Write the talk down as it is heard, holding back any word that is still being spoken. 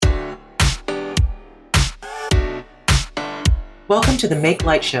Welcome to the Make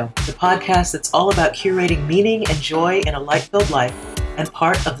Light Show, the podcast that's all about curating meaning and joy in a light-filled life and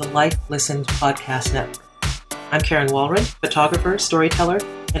part of the Life Listened podcast network. I'm Karen Walren, photographer, storyteller,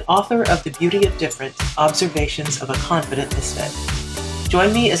 and author of The Beauty of Different, Observations of a Confident Misfit.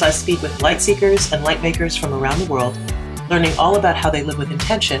 Join me as I speak with light seekers and light makers from around the world, learning all about how they live with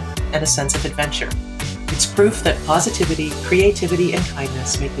intention and a sense of adventure. It's proof that positivity, creativity, and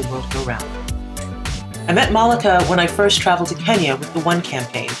kindness make the world go round. I met Malaka when I first traveled to Kenya with the One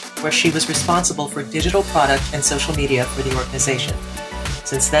campaign, where she was responsible for digital product and social media for the organization.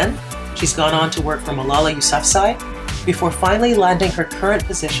 Since then, she's gone on to work for Malala Yousafzai, before finally landing her current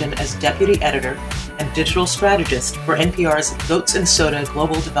position as deputy editor and digital strategist for NPR's Goats and Soda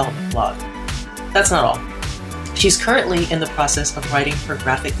Global Development blog. That's not all. She's currently in the process of writing her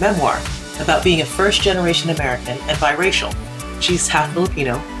graphic memoir about being a first-generation American and biracial. She's half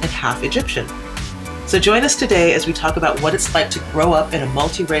Filipino and half Egyptian. So join us today as we talk about what it's like to grow up in a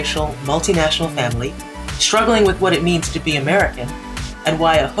multiracial, multinational family, struggling with what it means to be American, and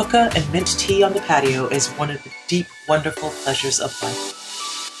why a hookah and mint tea on the patio is one of the deep, wonderful pleasures of life.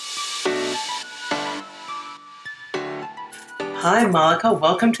 Hi, Malaka.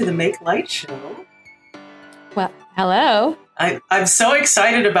 Welcome to the Make Light Show. Well, hello. I'm so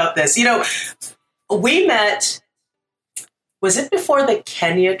excited about this. You know, we met... Was it before the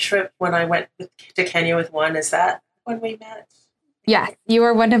Kenya trip when I went to Kenya with One? Is that when we met? Yes, you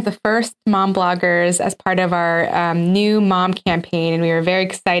were one of the first mom bloggers as part of our new mom campaign, and we were very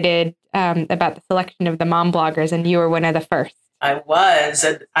excited about the selection of the mom bloggers, and you were one of the first. I was,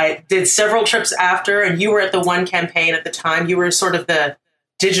 and I did several trips after, and you were at the One campaign at the time. You were sort of the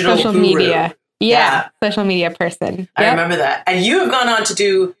digital social guru. Media. Yeah, social media person. Yep. I remember that. And you have gone on to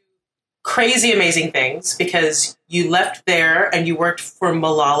do crazy, amazing things because you left there and you worked for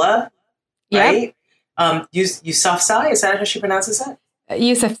Malala, right? Yep. Yousafzai, is that how she pronounces that?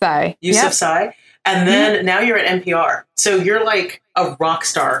 Yousafzai. Yousafzai. Yep. And then now you're at NPR. So you're like a rock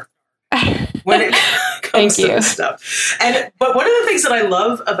star when it comes to this stuff. But one of the things that I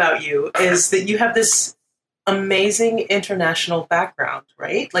love about you is that you have this amazing international background,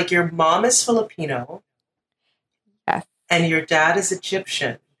 right? Like your mom is Filipino. Yes. And your dad is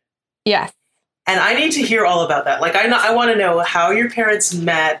Egyptian. Yes. And I need to hear all about that. Like, I want to know how your parents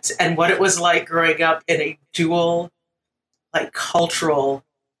met and what it was like growing up in a dual, like, cultural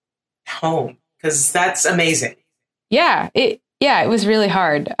home, because that's amazing. Yeah, it was really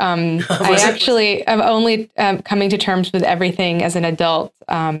hard. I'm only coming to terms with everything as an adult,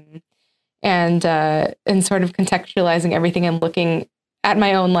 and sort of contextualizing everything and looking at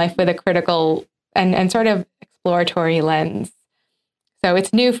my own life with a critical and sort of exploratory lens. So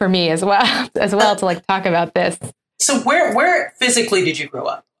it's new for me as well to like talk about this. So where physically did you grow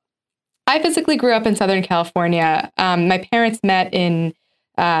up? I physically grew up in Southern California. My parents met in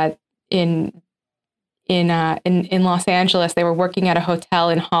Los Angeles. They were working at a hotel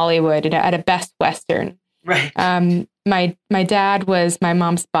in Hollywood at a Best Western. Right. My dad was my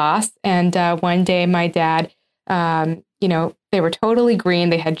mom's boss, and one day my dad, they were totally green.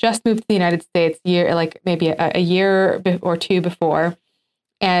 They had just moved to the United States maybe a year or two before.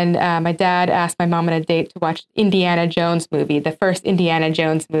 And my dad asked my mom on a date to watch Indiana Jones movie, the first Indiana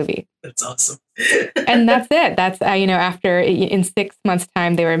Jones movie. That's awesome. And that's it. That's, after in 6 months'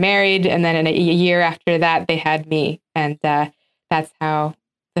 time, they were married. And then in a year after that, they had me. And that's how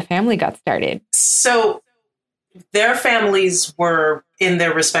the family got started. So their families were in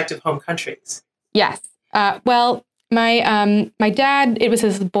their respective home countries. Yes. Well, my dad, it was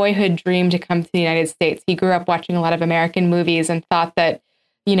his boyhood dream to come to the United States. He grew up watching a lot of American movies and thought that,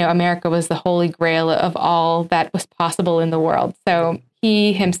 America was the holy grail of all that was possible in the world. So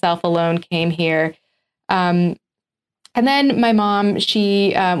he himself alone came here. And then my mom,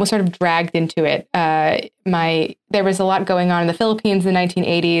 she was sort of dragged into it. There was a lot going on in the Philippines in the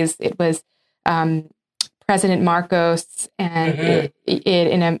 1980s. It was President Marcos, and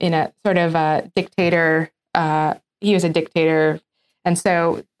in a sort of a dictator. He was a dictator. And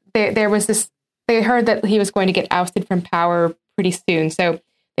so there was this, they heard that he was going to get ousted from power pretty soon. So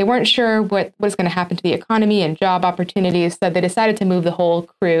they weren't sure what was going to happen to the economy and job opportunities. So they decided to move the whole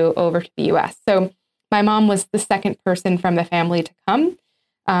crew over to the U.S. So my mom was the second person from the family to come.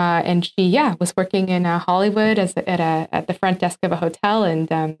 And she, was working in Hollywood at the front desk of a hotel.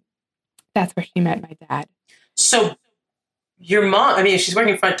 And that's where she met my dad. So your mom, she's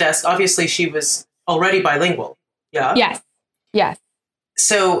working front desk. Obviously, she was already bilingual. Yeah. Yes.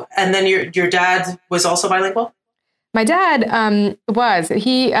 So, and then your dad was also bilingual? My dad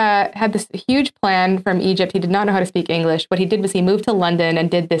he had this huge plan from Egypt. He did not know how to speak English. What he did was he moved to London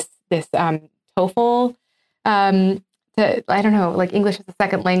and did this TOEFL I don't know, like English as a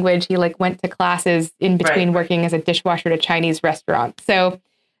second language. He like went to classes in between working as a dishwasher at a Chinese restaurant. So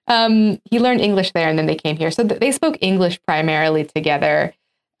he learned English there, and then they came here. So they spoke English primarily together,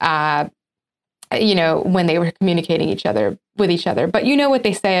 when they were communicating with each other. But you know what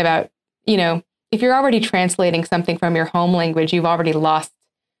they say about, if you're already translating something from your home language, you've already lost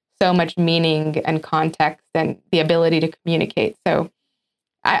so much meaning and context and the ability to communicate. So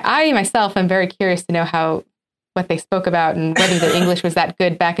I myself am very curious to know what they spoke about and whether the English was that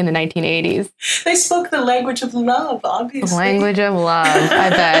good back in the 1980s. They spoke the language of love, obviously. The language of love, I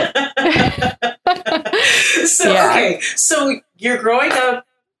bet. Okay, so you're growing up.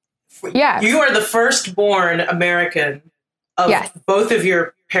 Yeah. You are the firstborn American of both of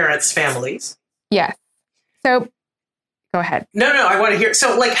your parents' families. Yes. So go ahead. No, I want to hear.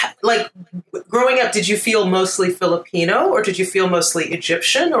 So like growing up, did you feel mostly Filipino or did you feel mostly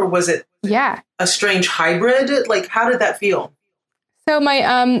Egyptian, or was it a strange hybrid? Like, how did that feel? So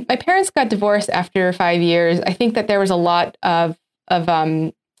my parents got divorced after 5 years. I think that there was a lot of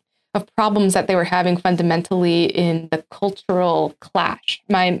problems that they were having fundamentally in the cultural clash.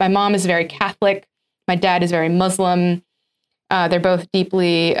 My mom is very Catholic. My dad is very Muslim. They're both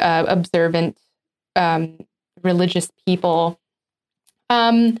deeply observant religious people.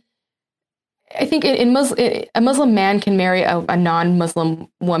 I think a Muslim man can marry a non-Muslim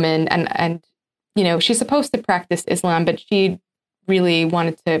woman, and she's supposed to practice Islam, but she really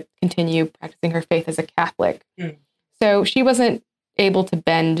wanted to continue practicing her faith as a Catholic. Mm. So she wasn't able to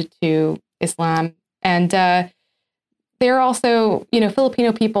bend to Islam. And they're also,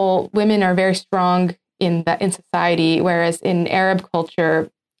 Filipino people, women are very strong in society, whereas in Arab culture,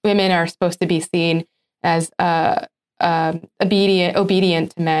 women are supposed to be seen as obedient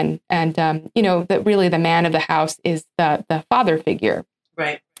to men. And, that really the man of the house is the father figure.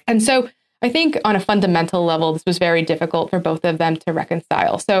 Right. And so I think on a fundamental level, this was very difficult for both of them to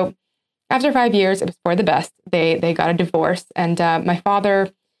reconcile. So after 5 years, it was for the best. They got a divorce, and my father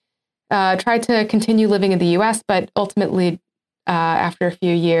tried to continue living in the U.S., but ultimately, after a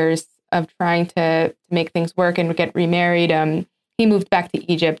few years of trying to make things work and get remarried, he moved back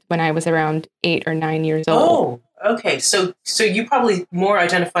to Egypt when I was around 8 or 9 years old. Oh, okay. So you probably more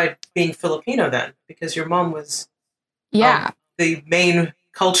identified being Filipino then, because your mom was the main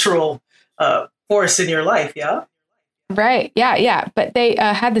cultural force in your life, yeah? Right. Yeah. But they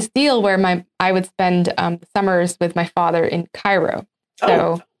had this deal where I would spend the summers with my father in Cairo.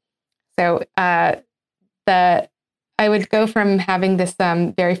 So I would go from having this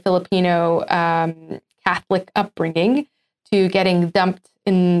very Filipino Catholic upbringing to getting dumped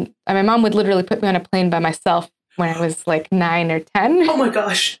in. My mom would literally put me on a plane by myself when I was like 9 or 10. Oh my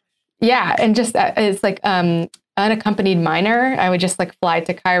gosh. Yeah, and just it's like unaccompanied minor. I would just like fly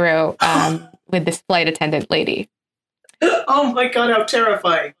to Cairo with this flight attendant lady. Oh my God, how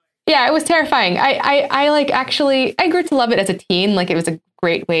terrifying. Yeah, it was terrifying. I grew to love it as a teen. Like, it was a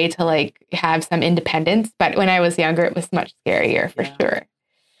great way to like have some independence. But when I was younger, it was much scarier for sure.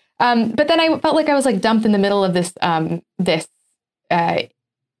 But then I felt like I was like dumped in the middle of this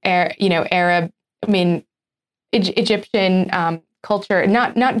Arab, Egyptian culture,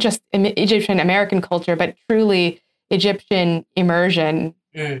 not just Egyptian American culture, but truly Egyptian immersion.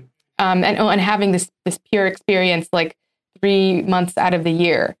 Mm. And having this pure experience like 3 months out of the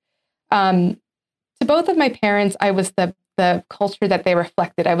year. To both of my parents, I was the culture that they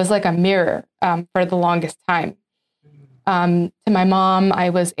reflected. I was like a mirror for the longest time. To my mom, I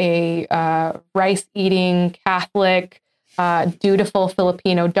was a rice-eating Catholic, dutiful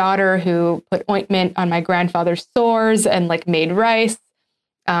Filipino daughter who put ointment on my grandfather's sores and like made rice.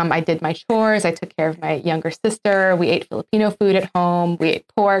 I did my chores. I took care of my younger sister. We ate Filipino food at home. We ate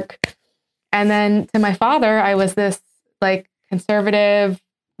pork. And then to my father, I was this like conservative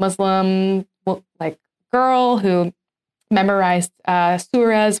Muslim like girl who memorized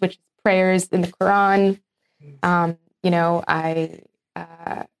surahs, which is prayers in the Quran. I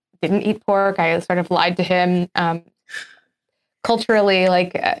didn't eat pork. I sort of lied to him. Culturally,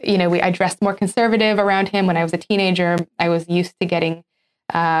 I dressed more conservative around him when I was a teenager. I was used to getting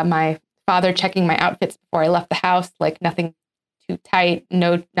my father checking my outfits before I left the house, like nothing too tight,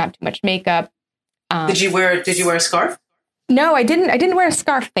 not too much makeup. Did you wear a scarf? No, I didn't. I didn't wear a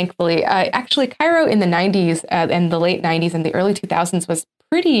scarf, thankfully. Actually, Cairo in the 90s and the late 90s and the early 2000s was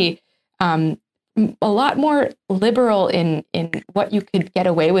pretty a lot more liberal in what you could get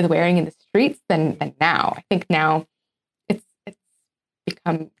away with wearing in the streets than now. I think now it's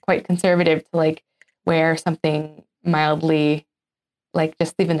become quite conservative to like wear something mildly, like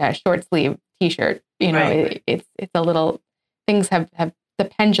just even a short sleeve T-shirt. Right. It's a little, things have the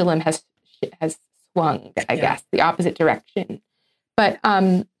pendulum has swung, I guess, the opposite direction. But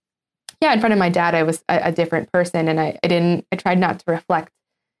in front of my dad, I was a different person, and I tried not to reflect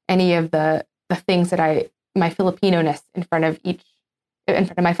any of the things that my Filipino-ness in front of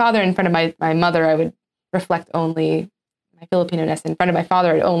my father, in front of my mother, I would reflect only my Filipino-ness. In front of my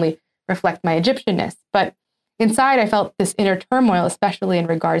father, I'd only reflect my Egyptian-ness. But inside, I felt this inner turmoil, especially in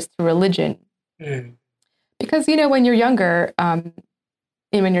regards to religion. Mm. Because, when you're younger,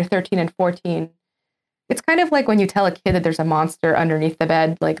 when you're 13 and 14, it's kind of like when you tell a kid that there's a monster underneath the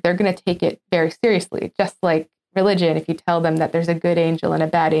bed, like they're going to take it very seriously. Just like religion, if you tell them that there's a good angel and a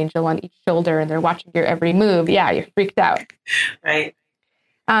bad angel on each shoulder and they're watching your every move, you're freaked out. Right.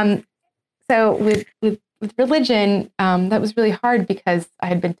 So with religion, that was really hard because I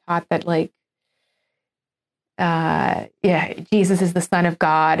had been taught that Jesus is the son of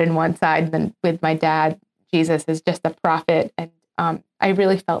God on one side, and then with my dad, Jesus is just a prophet. And I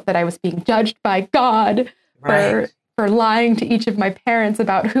really felt that I was being judged by God for lying to each of my parents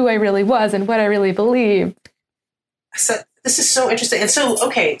about who I really was and what I really believed. So this is so interesting. And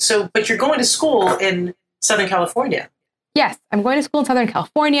so, but you're going to school in Southern California. Yes, I'm going to school in Southern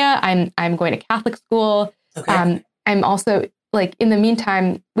California. I'm going to Catholic school. Okay. I'm also, in the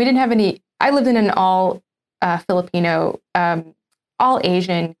meantime, we didn't have any, I lived in an all Filipino, all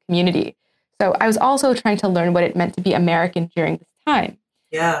Asian community. So I was also trying to learn what it meant to be American during this time.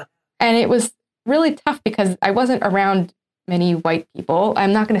 Yeah. And it was really tough because I wasn't around many white people.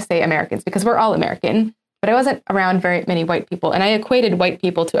 I'm not going to say Americans because we're all American, but I wasn't around very many white people. And I equated white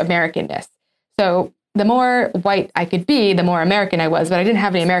people to Americanness. So the more white I could be, the more American I was, but I didn't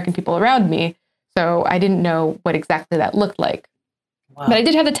have any American people around me. So I didn't know what exactly that looked like. Wow. But I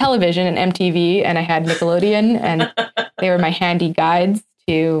did have the television and MTV, and I had Nickelodeon, and they were my handy guides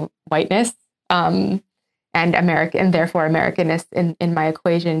to whiteness. And therefore Americanness in my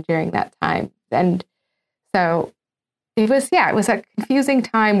equation during that time. And so it was a confusing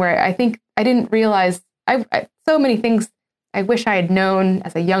time where I think I didn't realize so many things I wish I had known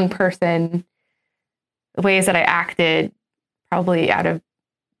as a young person, the ways that I acted, probably out of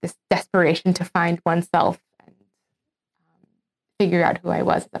this desperation to find oneself and figure out who I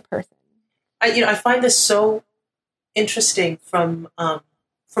was as a person. I find this so interesting from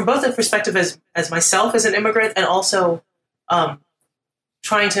both the perspective as myself as an immigrant and also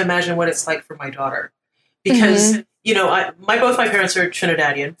trying to imagine what it's like for my daughter. Because, both my parents are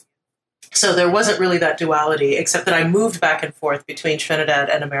Trinidadian. So there wasn't really that duality, except that I moved back and forth between Trinidad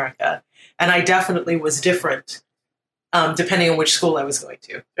and America. And I definitely was different depending on which school I was going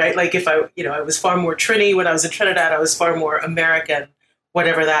to, right? Like if I was far more Trini when I was in Trinidad, I was far more American,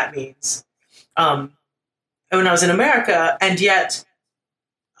 whatever that means. And when I was in America, and yet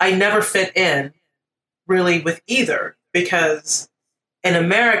I never fit in really with either, because in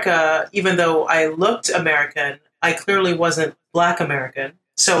America, even though I looked American, I clearly wasn't Black American.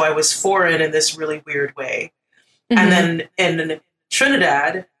 So I was foreign in this really weird way. Mm-hmm. And then in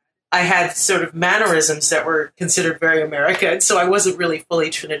Trinidad, I had sort of mannerisms that were considered very American. So I wasn't really fully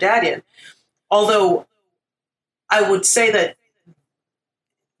Trinidadian. Although I would say that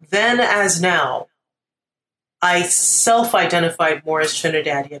then as now, I self-identified more as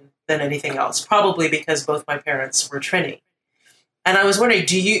Trinidadian than anything else, probably because both my parents were Trini. And I was wondering,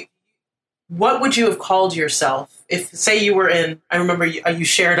 what would you have called yourself if, say, you were I remember you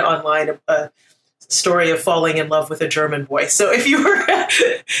shared online a story of falling in love with a German boy. So if you were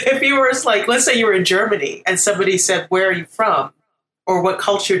like, let's say you were in Germany and somebody said, where are you from? Or what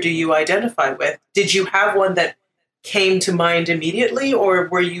culture do you identify with? Did you have one that came to mind immediately, or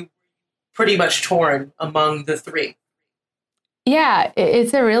were you pretty much torn among the three? Yeah,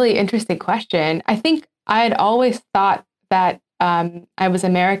 it's a really interesting question. I think I had always thought that I was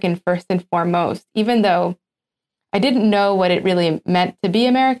American first and foremost, even though I didn't know what it really meant to be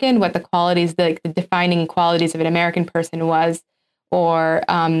American, what the qualities, the defining qualities of an American person was,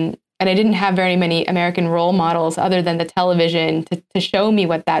 and I didn't have very many American role models other than the television to show me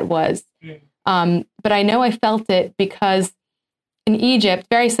what that was. Mm. But I know I felt it because in Egypt,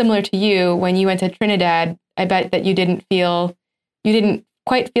 very similar to you, when you went to Trinidad, I bet that you didn't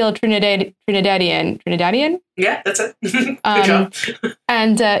quite feel Trinidadian? Yeah, that's it. Good job.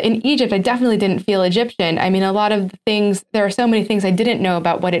 And in Egypt, I definitely didn't feel Egyptian. I mean, a lot of the things, there are so many things I didn't know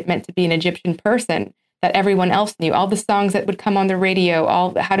about what it meant to be an Egyptian person that everyone else knew. All the songs that would come on the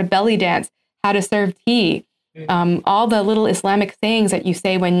radio, how to belly dance, how to serve tea, all the little Islamic sayings that you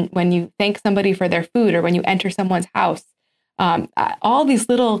say when you thank somebody for their food or when you enter someone's house. All these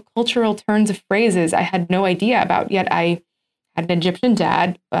little cultural turns of phrases I had no idea about, yet I had an Egyptian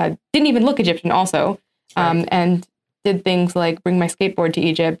dad, didn't even look Egyptian also. Right. And did things like bring my skateboard to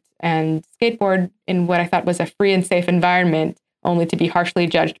Egypt and skateboard in what I thought was a free and safe environment, only to be harshly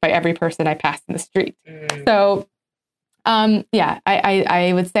judged by every person I passed in the street. So,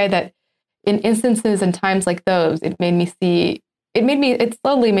 I would say that in instances and times like those, it slowly made me see it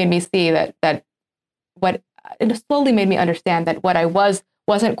slowly made me understand that what I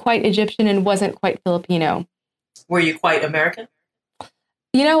wasn't quite Egyptian and wasn't quite Filipino. Were you quite American?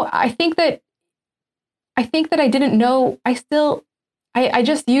 I think that I didn't know. I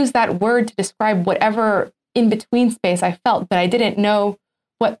just used that word to describe whatever in between space I felt, but I didn't know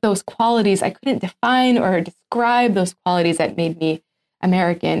what those qualities, I couldn't define or describe those qualities that made me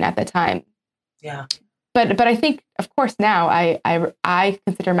American at the time. Yeah. But I think, of course, now I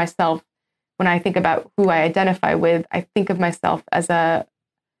consider myself, when I think about who I identify with, I think of myself I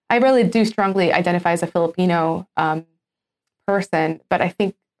really do strongly identify as a Filipino person, but I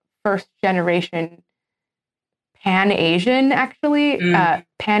think first generation Pan-Asian, actually,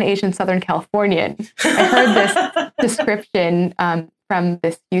 Pan-Asian Southern Californian. I heard this description from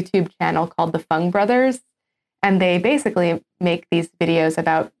this YouTube channel called the Fung Brothers, and they basically make these videos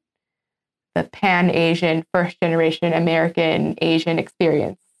about the Pan-Asian, first generation American Asian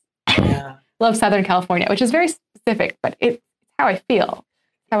experience. Yeah. Love Southern California, which is very specific, but it's how I feel,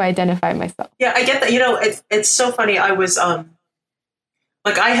 how I identify myself. Yeah, I get that. It's so funny. I was I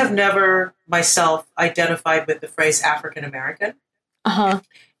have never myself identified with the phrase African American. Uh-huh.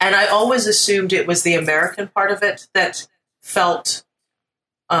 And I always assumed it was the American part of it that felt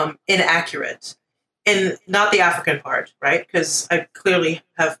inaccurate, and not the African part, right? Because I clearly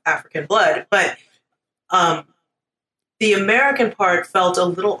have African blood, but the American part felt a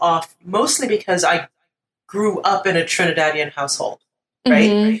little off, mostly because I grew up in a Trinidadian household,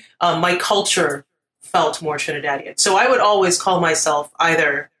 right? Mm-hmm. My culture felt more Trinidadian. So I would always call myself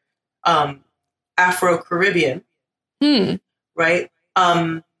either Afro-Caribbean, right?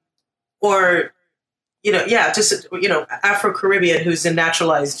 Or, Afro-Caribbean who's a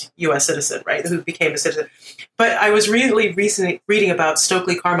naturalized U.S. citizen, right? Who became a citizen. But I was really recently reading about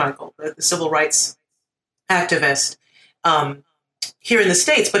Stokely Carmichael, the civil rights activist here in the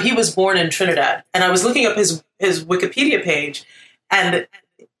States, but he was born in Trinidad. And I was looking up his Wikipedia page, and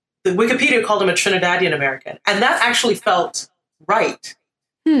the Wikipedia called him a Trinidadian American. And that actually felt right,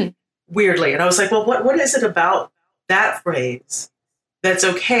 weirdly. And I was like, well, what is it about that phrase that's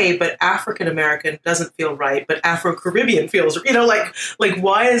okay, but African American doesn't feel right, but Afro-Caribbean feels, like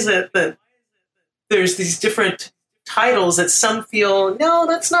why is it that there's these different titles that some feel, no,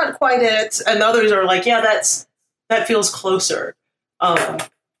 that's not quite it, and others are like, yeah, that feels closer.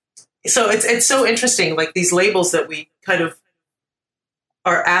 So it's so interesting, like these labels that we kind of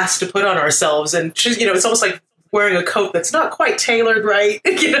are asked to put on ourselves, and it's almost like wearing a coat that's not quite tailored right.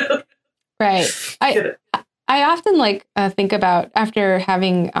 Right. I often think about, after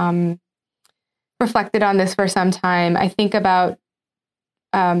having reflected on this for some time, I think about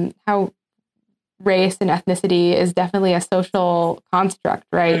how race and ethnicity is definitely a social construct,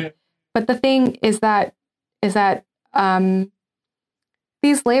 right? But the thing is that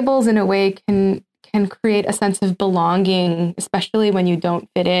these labels, in a way, can create a sense of belonging, especially when you don't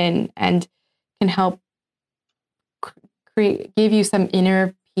fit in, and can help give you some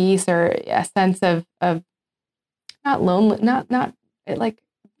inner peace or a sense of not lonely,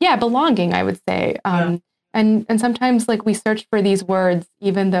 belonging, I would say. And sometimes we search for these words,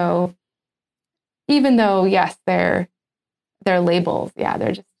 even though yes, they're labels. Yeah,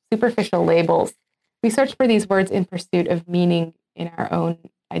 they're just superficial labels. We search for these words in pursuit of meaning in our own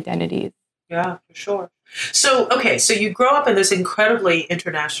identities. Yeah, for sure. So, okay, so you grow up in this incredibly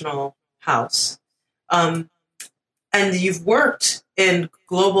international house, and you've worked in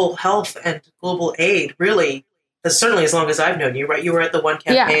global health and global aid, really, certainly as long as I've known you, right? You were at the One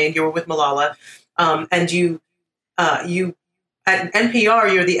campaign, You were with Malala, and you at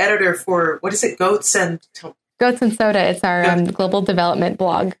NPR, you're the editor for, what is it, Goats and Soda. It's our global development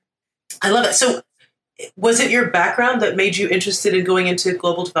blog. I love it. So was it your background that made you interested in going into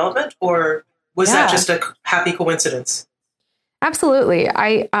global development, or was that just a happy coincidence? Absolutely.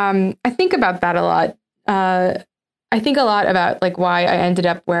 I think about that a lot. I think a lot about why I ended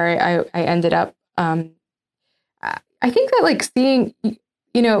up where I ended up. I think that seeing,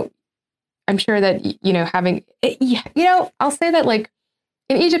 I'm sure that, having, I'll say that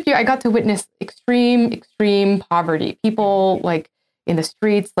in Egypt, I got to witness extreme poverty. People in the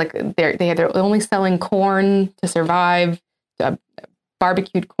streets, they're only selling corn to survive,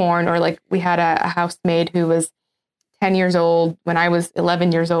 barbecued corn, or we had a housemaid who was 10 years old when I was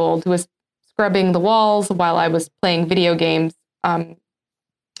 11 years old, who was scrubbing the walls while I was playing video games. And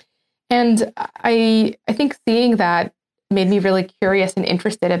And I think seeing that made me really curious and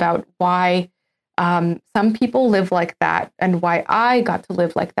interested about why some people live like that, and why I got to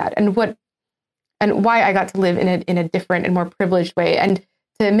live like that, and why I got to live in a different and more privileged way. And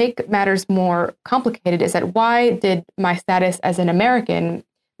to make matters more complicated is that why did my status as an American,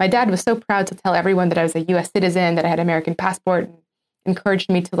 my dad was so proud to tell everyone that I was a US citizen, that I had an American passport, and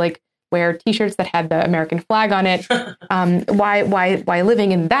encouraged me to like wear T-shirts that had the American flag on it. Why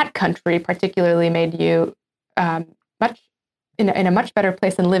living in that country particularly made you much in a much better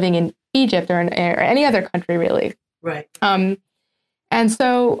place than living in Egypt or any other country, really. Right. And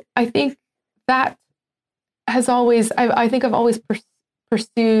so I think that has always, I think I've always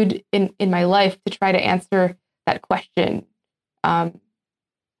pursued in my life to try to answer that question. And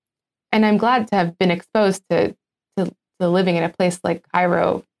I'm glad to have been exposed to living in a place like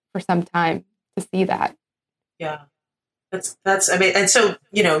Cairo for some time to see that. Yeah. That's, I mean, and so,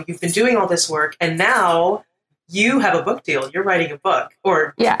 you've been doing all this work, and now you have a book deal. You're writing a book,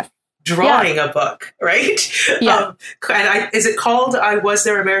 or drawing a book, right? Yeah. Is it called I Was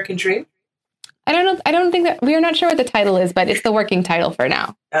Their American Dream? I don't know. I don't think that, we are not sure what the title is, but it's the working title for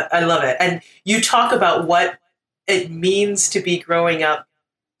now. I love it. And you talk about what it means to be growing up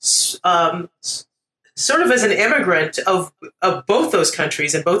sort of as an immigrant of both those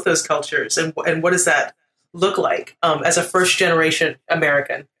countries and both those cultures. And what does that look like as a first generation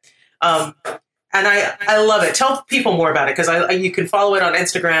American? And I love it. Tell people more about it, because you can follow it on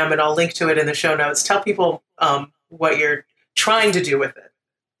Instagram, and I'll link to it in the show notes. Tell people what you're trying to do with it.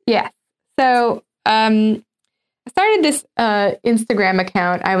 Yeah. So I started this Instagram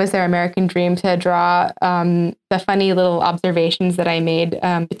account, I Was Their American Dream, to draw the funny little observations that I made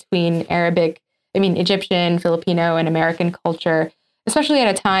between Egyptian, Filipino, and American culture, especially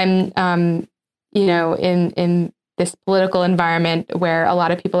at a time, in this political environment where a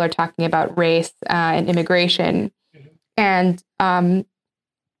lot of people are talking about race and immigration. And,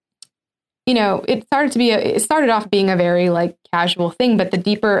 it started off being a very like casual thing, but the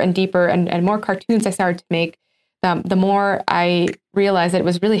deeper and deeper and more cartoons I started to make, the more I realized that it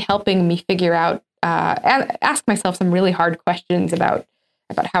was really helping me figure out, ask myself some really hard questions about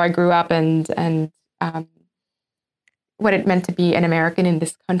how I grew up and what it meant to be an American in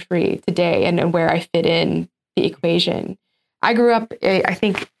this country today, and where I fit in the equation. I grew up in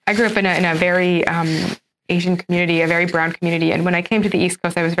a very Asian community, a very brown community. And when I came to the East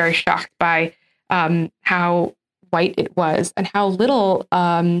Coast, I was very shocked by how white it was, and how little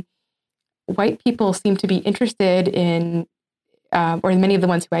white people seemed to be interested in, or many of the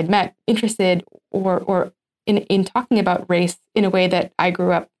ones who I'd met, interested or in talking about race in a way that I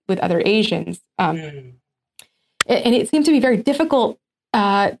grew up with other Asians. And it seemed to be very difficult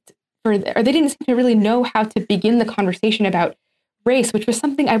or they didn't seem to really know how to begin the conversation about race, which was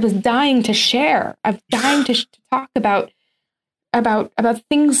something I was dying to share. I'm dying to talk about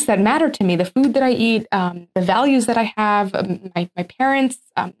things that matter to me, the food that I eat, the values that I have, my parents,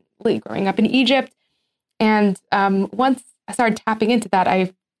 growing up in Egypt. And once I started tapping into that,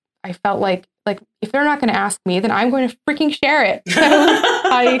 I felt like if they're not going to ask me, then I'm going to freaking share it. So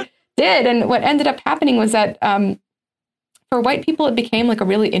I did. And what ended up happening was that for white people, it became like a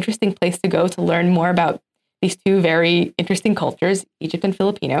really interesting place to go to learn more about these two very interesting cultures, Egyptian and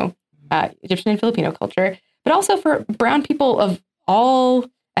Filipino culture, but also for brown people of all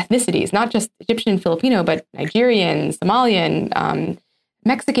ethnicities, not just Egyptian and Filipino, but Nigerian, Somalian,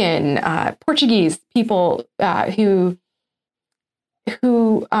 Mexican, Portuguese people who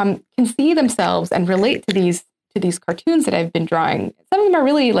can see themselves and relate to these cartoons that I've been drawing. Some of them are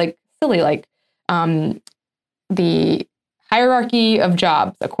really like silly, like the hierarchy of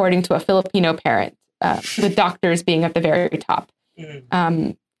jobs according to a Filipino parent, with doctors being at the very top.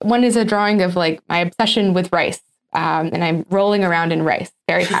 One is a drawing of like my obsession with rice, and I'm rolling around in rice,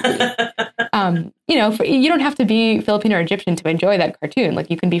 very happy. You don't have to be Filipino or Egyptian to enjoy that cartoon. Like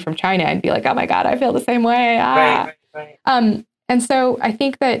you can be from China and be like, oh my God, I feel the same way. Right. And so I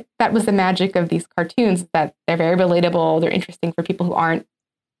think that was the magic of these cartoons, that they're very relatable. They're interesting for people who aren't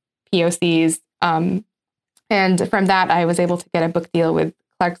POCs. And from that, I was able to get a book deal with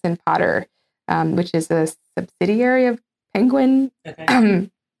Clarkson Potter, which is a subsidiary of Penguin. Okay. And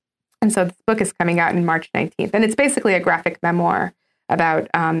so this book is coming out in March 19th. And it's basically a graphic memoir about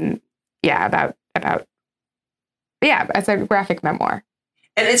it's a graphic memoir.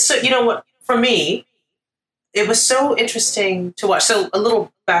 And it's so, what, for me, it was so interesting to watch. So a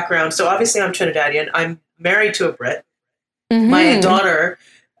little background. So obviously I'm Trinidadian. I'm married to a Brit. Mm-hmm. My daughter,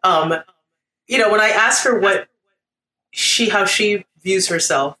 when I ask her how she views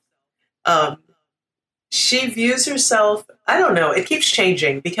herself, she views herself, I don't know, it keeps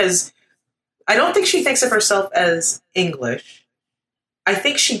changing, because I don't think she thinks of herself as English. I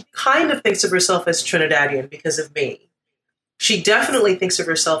think she kind of thinks of herself as Trinidadian because of me. She definitely thinks of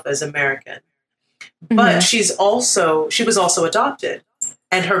herself as American. But she was also adopted.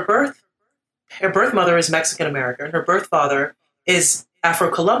 And her birth mother is Mexican American. Her birth father is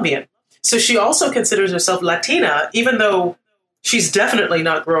Afro-Colombian. So she also considers herself Latina, even though she's definitely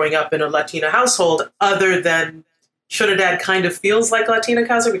not growing up in a Latina household, other than Trinidad kind of feels like Latina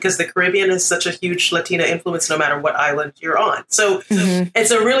culture because the Caribbean is such a huge Latina influence no matter what island you're on. So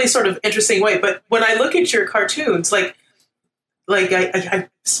it's a really sort of interesting way. But when I look at your cartoons, like I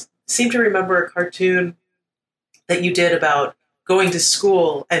seem to remember a cartoon that you did about going to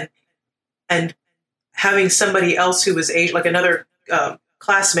school and having somebody else who was Asian, like another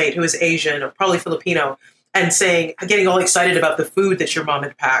classmate who was Asian or probably Filipino, and getting all excited about the food that your mom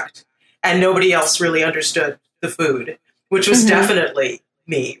had packed, and nobody else really understood the food, which was definitely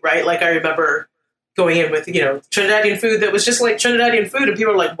me, right? Like I remember going in with, Trinidadian food that was just like Trinidadian food, and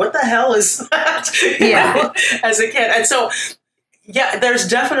people were like, what the hell is that? You know, as a kid. And so, yeah, there's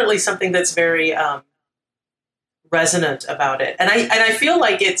definitely something that's very resonant about it. And I feel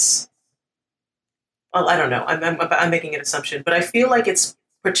like it's, well, I don't know. I'm making an assumption, but I feel like it's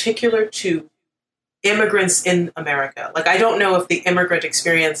particular to immigrants in America. Like, I don't know if the immigrant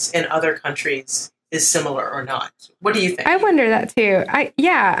experience in other countries is similar or not. What do you think? I wonder that too. I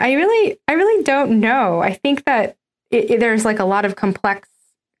really don't know. I think that there's like a lot of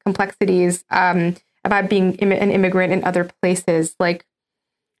complexities about being an immigrant in other places. Like,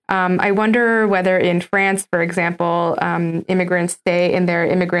 I wonder whether in France, for example, immigrants stay in their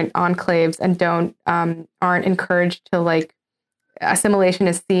immigrant enclaves and aren't encouraged to, like, assimilation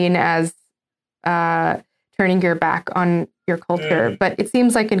is seen as turning your back on your culture. But it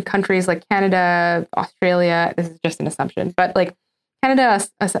seems like in countries like Canada, Australia, this is just an assumption, but like Canada,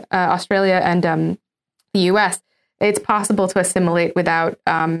 Australia, and the US, it's possible to assimilate without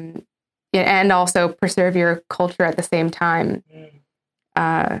and also preserve your culture at the same time.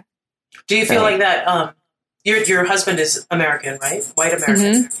 Do you feel like that? Your husband is American, right? White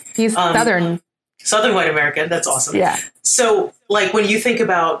American. He's Southern white American. That's awesome. Yeah. So, like, when you think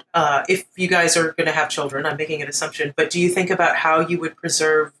about if you guys are going to have children, I'm making an assumption, but do you think about how you would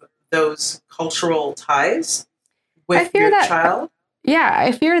preserve those cultural ties with your child? Yeah,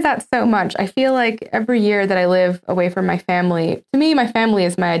 I fear that so much. I feel like every year that I live away from my family, to me, my family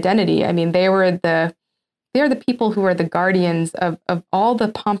is my identity. I mean, they are the people who are the guardians of all the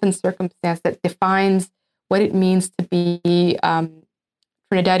pomp and circumstance that defines what it means to be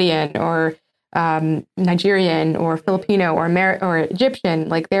Trinidadian or Nigerian or Filipino or Egyptian.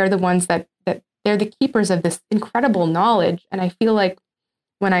 Like, they're the ones that they're the keepers of this incredible knowledge. And I feel like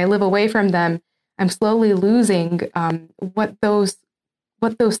when I live away from them, I'm slowly losing what those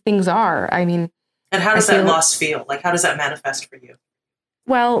things are. I mean, and how does that loss feel? Like, how does that manifest for you?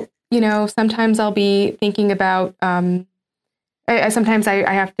 Well, sometimes I'll be thinking about, sometimes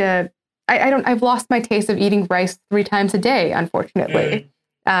I have to, I've lost my taste of eating rice 3 times a day, unfortunately.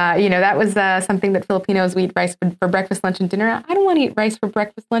 That was something that Filipinos, we eat rice for breakfast, lunch, and dinner. I don't want to eat rice for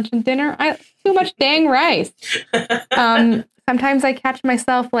breakfast, lunch, and dinner. Too much dang rice. Sometimes I catch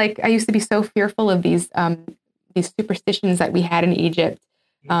myself, like, I used to be so fearful of these superstitions that we had in Egypt.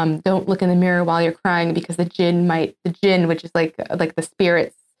 Don't look in the mirror while you're crying because the jinn, which is like the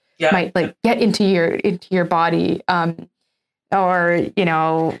spirits, might like get into your body. Or,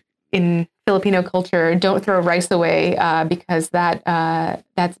 in Filipino culture, don't throw rice away because that's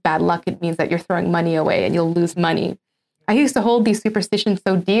bad luck. It means that you're throwing money away and you'll lose money. I used to hold these superstitions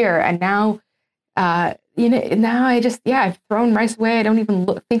so dear, and now, now I just, I've thrown rice away. I don't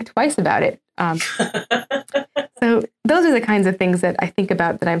even think twice about it. So those are the kinds of things that I think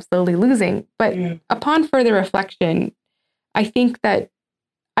about that I'm slowly losing. But upon further reflection, I think that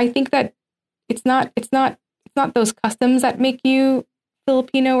it's not those customs that make you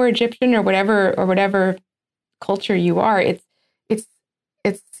Filipino or Egyptian or whatever culture you are. It's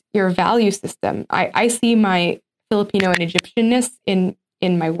your value system. I see my Filipino and Egyptianness in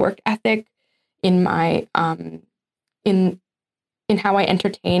my work ethic, in my in how I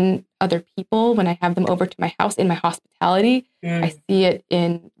entertain other people when I have them over to my house, in my hospitality. I see it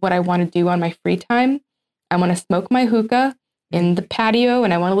in what I want to do on my free time. I want to smoke my hookah in the patio,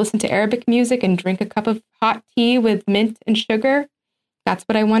 and I want to listen to Arabic music and drink a cup of hot tea with mint and sugar. That's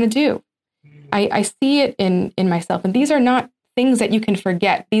what I want to do. I see it in myself. And these are not things that you can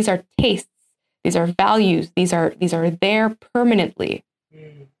forget. These are tastes. These are values. These are there permanently.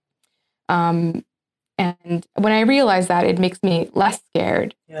 And when I realize that, it makes me less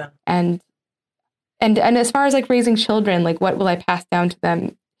scared. Yeah. And as far as like raising children, like what will I pass down to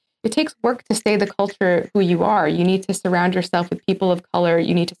them? it takes work to stay the culture who you are. You need to surround yourself with people of color.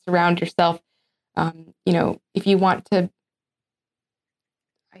 You need to surround yourself, if you want to.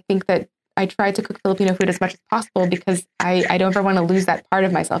 I think that I try to cook Filipino food as much as possible because I don't ever want to lose that part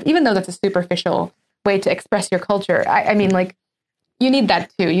of myself, even though that's a superficial way to express your culture. I mean, like, you need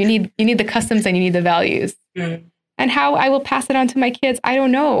that too. You need the customs and you need the values. Mm. And how I will pass it on to my kids, I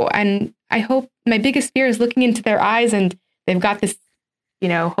don't know. And I hope, my biggest fear is looking into their eyes and they've got this,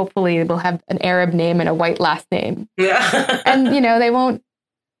 hopefully we'll have an Arab name and a white last name. Yeah. And, they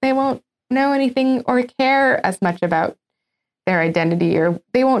won't know anything or care as much about their identity, or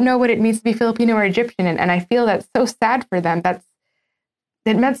they won't know what it means to be Filipino or Egyptian. And I feel that's so sad for them.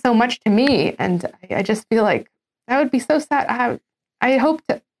 It meant so much to me. And I just feel like that would be so sad. I hope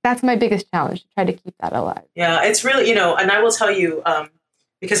that's my biggest challenge, to try to keep that alive. Yeah, it's really, and I will tell you,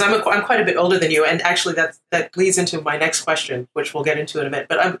 because I'm quite a bit older than you. And actually that leads into my next question, which we'll get into in a minute.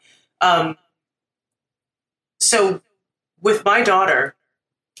 But so with my daughter,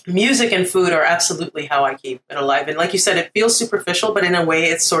 music and food are absolutely how I keep it alive. And like you said, it feels superficial, but in a way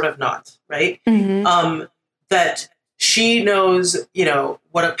it's sort of not, right? Mm-hmm. That she knows,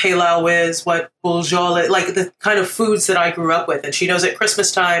 what a pilau is, what buljol is, like the kind of foods that I grew up with. And she knows at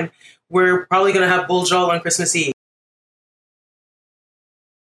Christmas time, we're probably going to have buljol on Christmas Eve.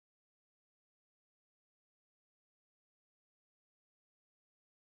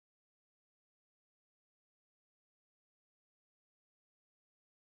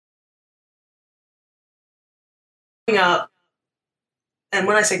 Up, and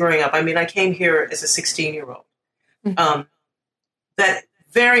when I say growing up, I mean I came here as a 16-year-old. Mm-hmm. That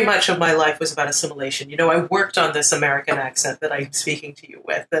very much of my life was about assimilation. I worked on this American accent that I'm speaking to you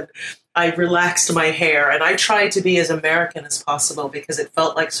with, and I relaxed my hair, and I tried to be as American as possible because it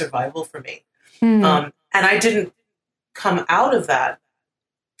felt like survival for me. Mm-hmm. And I didn't come out of that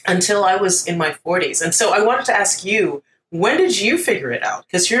until I was in my 40s. And so I wanted to ask you, when did you figure it out?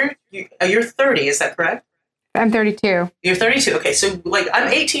 Because you're 30, is that correct? I'm 32. You're 32. Okay. So I'm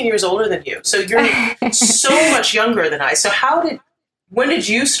 18 years older than you. So you're so much younger than I. So when did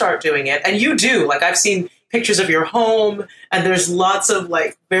you start doing it? And you do, I've seen pictures of your home and there's lots of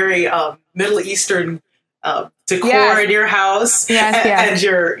very Middle Eastern decor in your house. Yes, and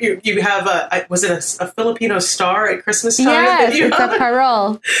you have was it a Filipino star at Christmas time? Yes, it's a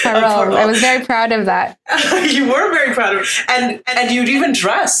parole. I was very proud of that. You were very proud of it. And you'd even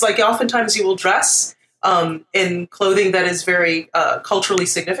dress, oftentimes you will dress in clothing that is very culturally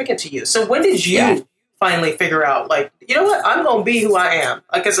significant to you. So when did you finally figure out, you know what, I'm going to be who I am?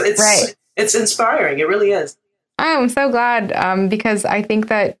 Because it's inspiring. It really is. I'm so glad because I think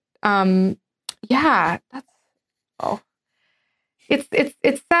that,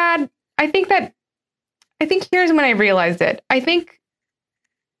 it's sad. I think here's when I realized it. I think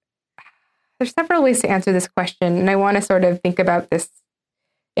there's several ways to answer this question, and I want to sort of think about this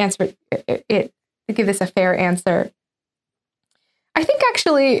answer to give this a fair answer. I think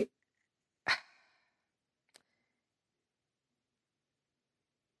actually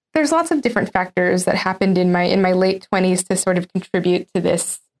there's lots of different factors that happened in my late 20s to sort of contribute to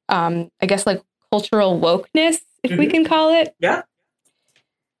this, I guess, cultural wokeness, if we can call it. Yeah.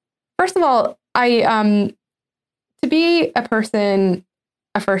 First of all, to be a person,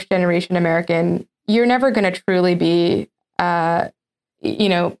 a first generation American, you're never going to truly be,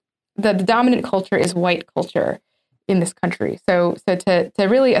 the dominant culture is white culture in this country. So to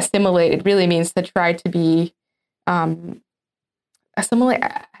really assimilate, it really means to try to be assimilate.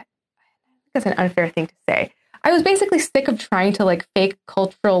 I think that's an unfair thing to say. I was basically sick of trying to fake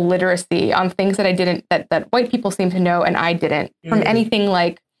cultural literacy on things that I didn't, that white people seem to know and I didn't. Mm-hmm. From anything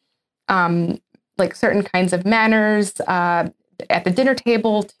like certain kinds of manners at the dinner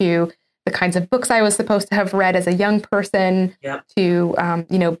table to the kinds of books I was supposed to have read as a young person, to,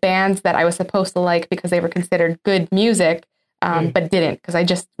 bands that I was supposed to like because they were considered good music, but didn't, because I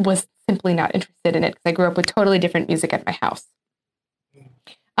just was simply not interested in it because I grew up with totally different music at my house.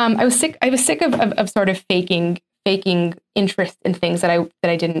 I was sick of sort of faking interest in things that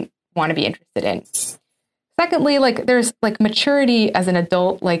I didn't want to be interested in. Secondly, there's maturity as an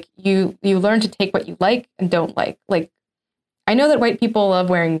adult, you learn to take what you like and don't like. I know that white people love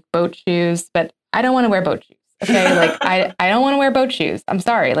wearing boat shoes, but I don't want to wear boat shoes. Okay. I don't want to wear boat shoes. I'm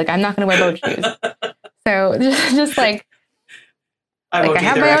sorry. I'm not going to wear boat shoes. So just I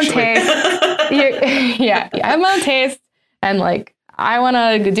have my own taste. I have my own taste, and I want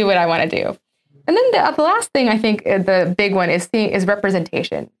to do what I want to do. And then the last thing I think the big one is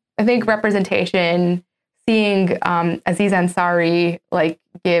representation. I think representation, seeing Aziz Ansari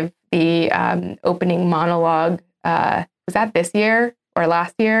give the opening monologue. Was that this year or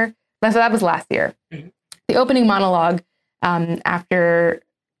last year? So that was last year. Mm-hmm. The opening monologue after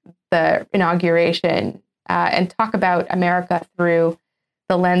the inauguration and talk about America through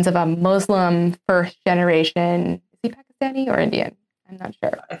the lens of a Muslim first generation. Is he Pakistani or Indian? I'm not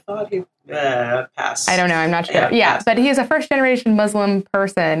sure. I thought he passed. I don't know. I'm not sure. Yeah, but he is a first generation Muslim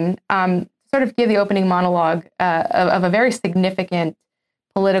person. Sort of give the opening monologue of a very significant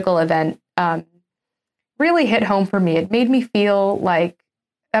political event really hit home for me. It made me feel like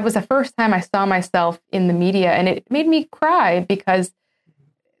that was the first time I saw myself in the media, and it made me cry because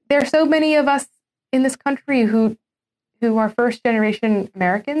there are so many of us in this country who are first generation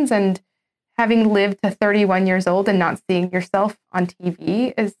Americans, and having lived to 31 years old and not seeing yourself on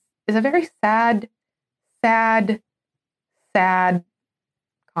TV is a very sad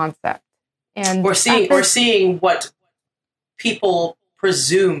concept. And or seeing what people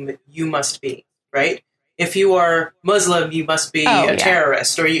presume you must be, right? If you are Muslim, you must be a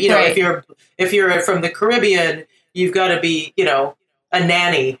terrorist, or you know, right. if you're from the Caribbean, you've got to be, you know, a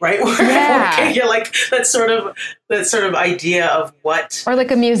nanny, right? Yeah. You're like that sort of idea of what, or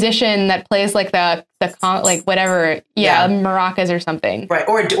like a musician that plays like the like whatever, maracas or something, right?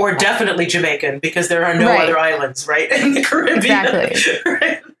 Or definitely Jamaican, because there are no other islands, right, in the Caribbean. Exactly.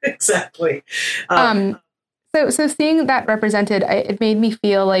 Right? Exactly. So seeing that represented, it made me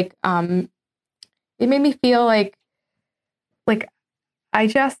feel like I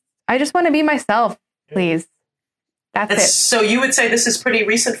just want to be myself, please. That's it. So you would say this is pretty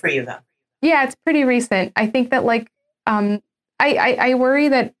recent for you then? Yeah, it's pretty recent. I think that I worry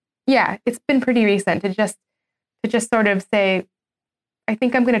that, it's been pretty recent to just sort of say, I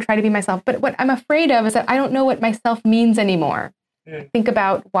think I'm going to try to be myself. But what I'm afraid of is that I don't know what myself means anymore. Think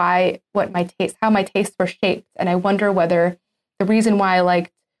about how my tastes were shaped. And I wonder whether the reason why I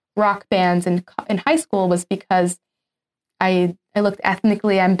liked rock bands in high school was because I looked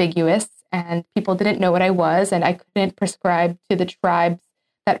ethnically ambiguous and people didn't know what I was, and I couldn't prescribe to the tribes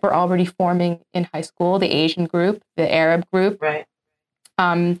that were already forming in high school, the Asian group, the Arab group. Right.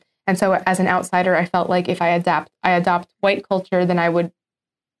 And so as an outsider, I felt like if I adopt white culture, then I would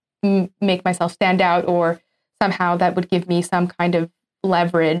make myself stand out, or somehow that would give me some kind of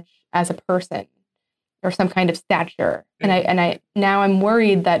leverage as a person or some kind of stature. Mm-hmm. And I now I'm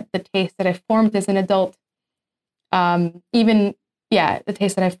worried that the taste that I formed as an adult, the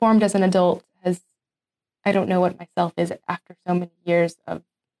taste that I formed as an adult I don't know what myself is after so many years of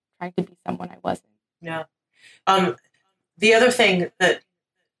trying to be someone I wasn't. Yeah. The other thing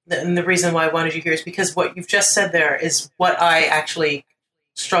and the reason why I wanted you here is because what you've just said there is what I actually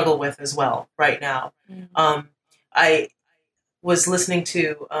struggle with as well right now. Mm-hmm. I was listening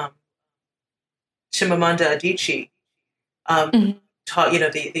to Chimamanda Adichie,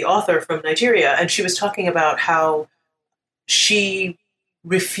 the author from Nigeria, and she was talking about how she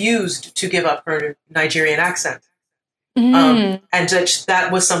refused to give up her Nigerian accent. Mm. And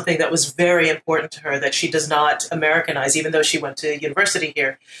that was something that was very important to her, that she does not Americanize, even though she went to university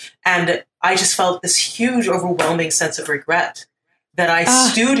here. And I just felt this huge, overwhelming sense of regret that I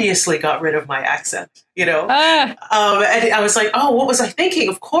studiously got rid of my accent, you know? And I was like, oh, what was I thinking?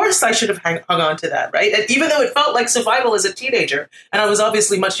 Of course I should have hung on to that, right? And even though it felt like survival as a teenager, and I was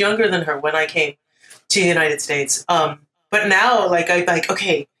obviously much younger than her when I came to the United States. But now,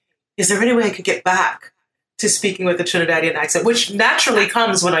 okay, is there any way I could get back to speaking with a Trinidadian accent, which naturally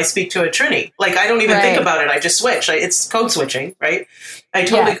comes when I speak to a Trini. Like, I don't even think about it. I just switch. It's code switching, right? I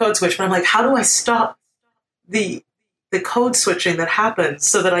totally code switch, but I'm like, how do I stop the code switching that happens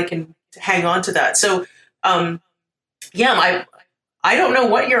so that I can hang on to that? So, I don't know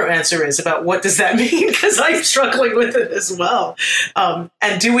what your answer is about what does that mean, because I'm struggling with it as well.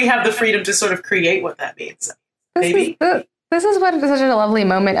 And do we have the freedom to sort of create what that means? Maybe. This is what is such a lovely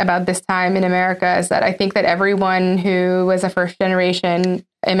moment about this time in America, is that I think that everyone who was a first generation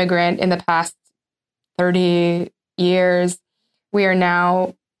immigrant in the past 30 years, we are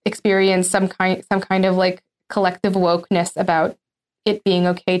now experience some kind of like collective wokeness about it being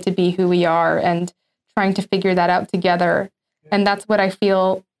okay to be who we are and trying to figure that out together. And that's what I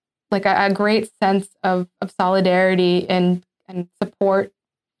feel like a great sense of solidarity and support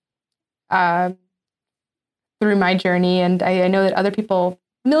through my journey. And I know that other people,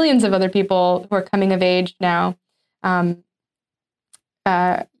 millions of other people who are coming of age now, are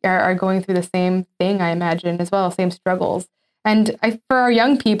going through the same thing, I imagine, as well, same struggles. And for our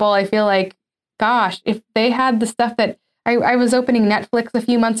young people, I feel like, gosh, if they had the stuff that I was opening Netflix a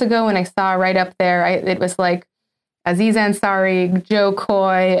few months ago and I saw right up there, it was like Aziz Ansari, Joe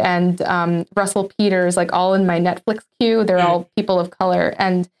Coy, and Russell Peters, like all in my Netflix queue. They're all people of color.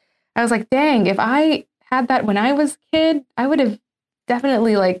 And I was like, dang, if I had that when I was a kid, I would have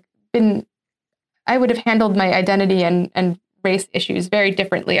definitely like have handled my identity and race issues very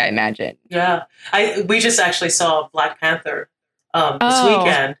differently, I imagine. Yeah. We just actually saw Black Panther this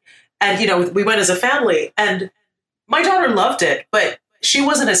weekend. And, we went as a family, and my daughter loved it, but she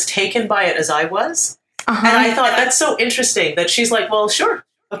wasn't as taken by it as I was. And I thought that's so interesting that she's like, well, sure.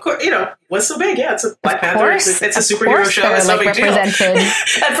 Of course, what's so big? Yeah, it's a Black Panther. It's a superhero show. It's no big deal.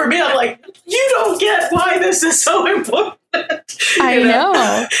 And for me, I'm like, you don't get why this is so important. I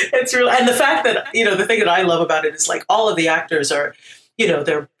know. It's real. And the fact that, the thing that I love about it is like all of the actors are,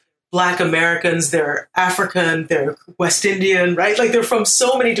 they're Black Americans, they're African, they're West Indian, right? Like they're from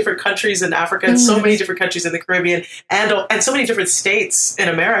so many different countries in Africa and so many different countries in the Caribbean and so many different states in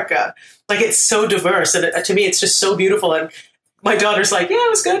America. Like it's so diverse. And to me, it's just so beautiful. And my daughter's like, yeah, it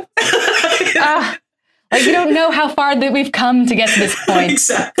was good. Like you don't know how far that we've come to get to this point.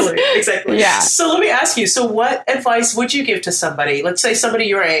 Exactly. Yeah. So let me ask you, so what advice would you give to somebody, let's say somebody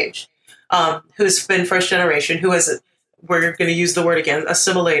your age, who's been first generation, who has, we're going to use the word again,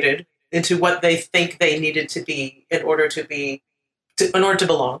 assimilated into what they think they needed to be in order to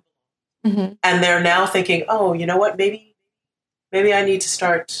belong. Mm-hmm. And they're now thinking, oh, you know what, maybe I need to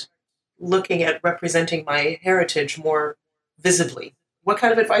start looking at representing my heritage more visibly. What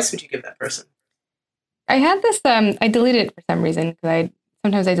kind of advice would you give that person? I had this, I deleted it for some reason because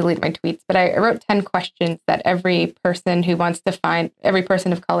sometimes I delete my tweets, but I wrote 10 questions that every person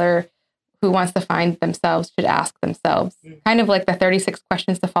of color who wants to find themselves should ask themselves. Kind of like the 36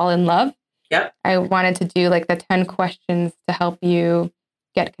 questions to fall in love. Yep. I wanted to do like the 10 questions to help you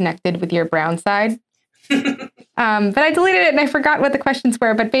get connected with your brown side. But I deleted it and I forgot what the questions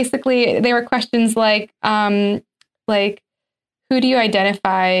were. But basically they were questions like who do you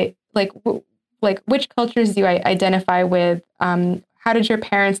identify, like which cultures do you identify with? How did your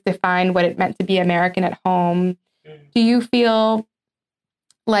parents define what it meant to be American at home? Do you feel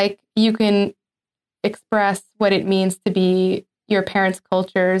like you can express what it means to be your parents'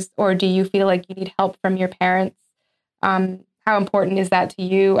 cultures, or do you feel like you need help from your parents? How important is that to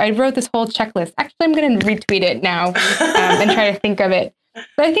you? I wrote this whole checklist. Actually, I'm going to retweet it now and try to think of it.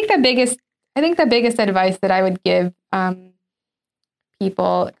 But I think the biggest advice that I would give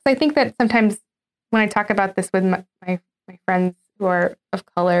people, because I think that sometimes when I talk about this with my friends who are of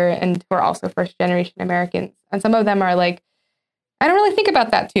color and who are also first generation Americans, and some of them are like, I don't really think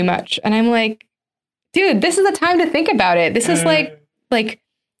about that too much. And I'm like, dude, this is the time to think about it. This is like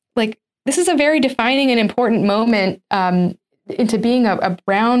this is a very defining and important moment into being a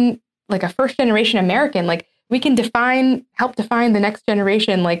brown, like a first generation American. Like we can help define the next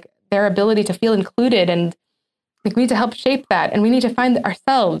generation, like their ability to feel included, and like we need to help shape that, and we need to find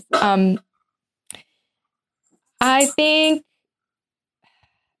ourselves. I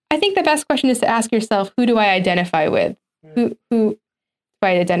think the best question is to ask yourself, who do I identify with? Who do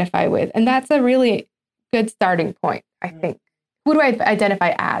I identify with? And that's a really good starting point, I think. Who do I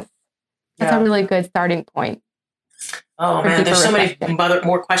identify as? That's a really good starting point. Oh man, there's so many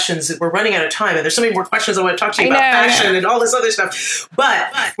more questions. We're running out of time, and there's so many more questions I want to talk to you about fashion and all this other stuff.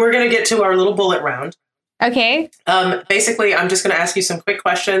 But we're going to get to our little bullet round. Okay. Basically, I'm just going to ask you some quick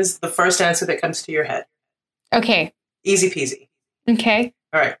questions. The first answer that comes to your head. Okay. Easy peasy. Okay.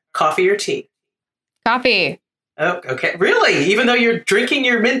 All right. Coffee or tea? Coffee. Oh, okay. Really? Even though you're drinking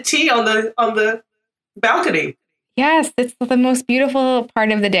your mint tea on the balcony? Yes, it's the most beautiful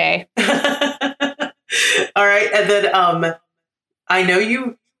part of the day. All right. And then I know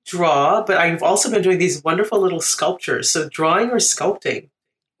you draw, but I've also been doing these wonderful little sculptures. So drawing or sculpting?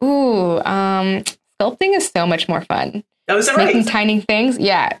 Ooh, sculpting is so much more fun. Oh, is that right? Making tiny things.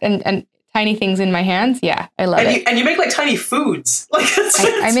 Yeah. And tiny things in my hands. Yeah, I love it. And you make like tiny foods. Like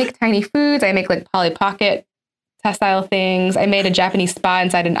I make tiny foods. I make like Polly Pocket textile things. I made a Japanese spa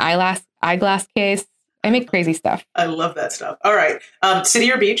inside an eyeglass case. I make crazy stuff. I love that stuff. All right.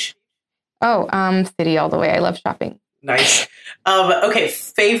 City or beach? Oh, city all the way. I love shopping. Nice. Okay.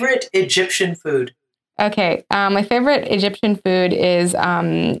 Favorite Egyptian food? Okay. My favorite Egyptian food is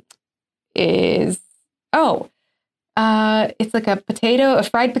it's like a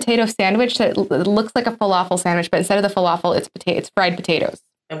fried potato sandwich that looks like a falafel sandwich, but instead of the falafel, it's fried potatoes.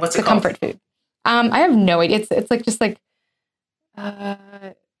 And what's it called? Comfort food. I have no idea.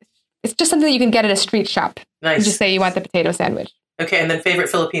 It's just something that you can get at a street shop. Nice. You just say you want the potato sandwich. Okay, and then favorite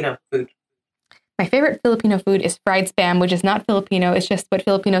Filipino food? My favorite Filipino food is fried spam, which is not Filipino. It's just what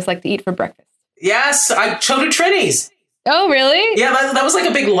Filipinos like to eat for breakfast. Yes, so do Trinis. Oh, really? Yeah, that was like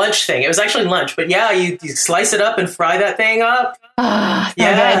a big lunch thing. It was actually lunch, but yeah, you slice it up and fry that thing up. Oh,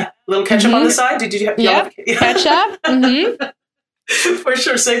 yeah, good. Little ketchup on the side. Did you have? Yeah, ketchup. Mm-hmm. For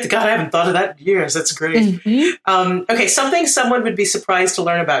sure. Same. God, I haven't thought of that in years. That's great. Okay, something someone would be surprised to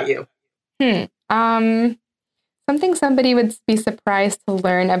learn about you. Something somebody would be surprised to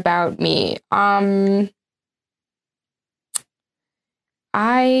learn about me. Oh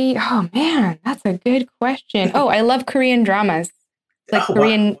man, that's a good question. Oh, I love Korean dramas, like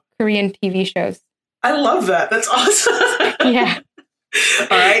Korean TV shows. I love that. That's awesome. Yeah.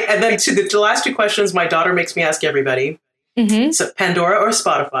 All right. And then to the last two questions, my daughter makes me ask everybody. So Pandora or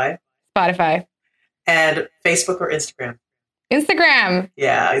Spotify? Spotify. And Facebook or Instagram? Instagram.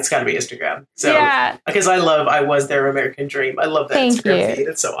 Yeah, it's got to be Instagram. So, because I was their American dream. I love that Instagram feed.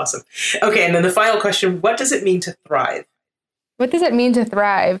 It's so awesome. Okay. And then the final question, what does it mean to thrive? What does it mean to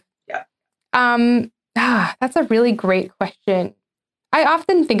thrive? Yeah. That's a really great question. I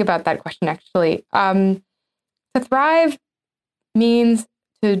often think about that question, actually. To thrive means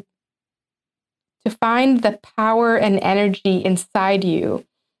to find the power and energy inside you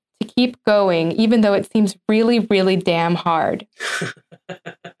to keep going, even though it seems really, really damn hard.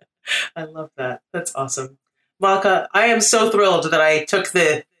 I love that. That's awesome. Malaka, I am so thrilled that I took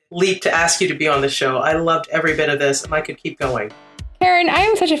the leap to ask you to be on the show. I loved every bit of this, and I could keep going. Karen, I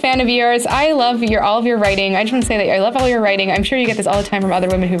am such a fan of yours. I love all of your writing. I just want to say that I love all your writing. I'm sure you get this all the time from other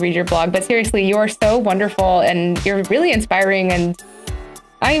women who read your blog, but seriously, you are so wonderful and you're really inspiring, and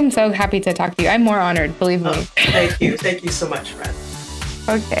I am so happy to talk to you. I'm more honored, believe me. Thank you. Thank you so much, friend.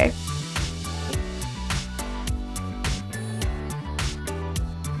 Okay.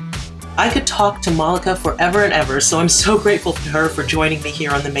 I could talk to Malaka forever and ever, so I'm so grateful to her for joining me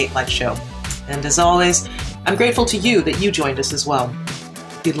here on the Mate Life Show. And as always, I'm grateful to you that you joined us as well.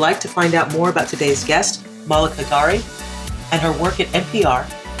 If you'd like to find out more about today's guest, Malaka Gharib, and her work at NPR,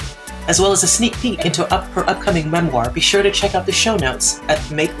 as well as a sneak peek into her upcoming memoir, be sure to check out the show notes at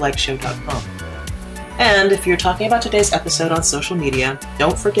makelifeshow.com. And if you're talking about today's episode on social media,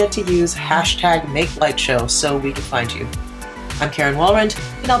 don't forget to use #MakeLightShow so we can find you. I'm Karen Walrond,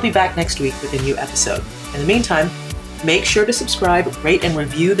 and I'll be back next week with a new episode. In the meantime, make sure to subscribe, rate, and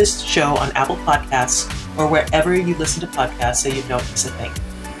review this show on Apple Podcasts or wherever you listen to podcasts so you don't miss a thing.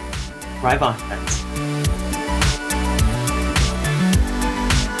 Thrive on, friends.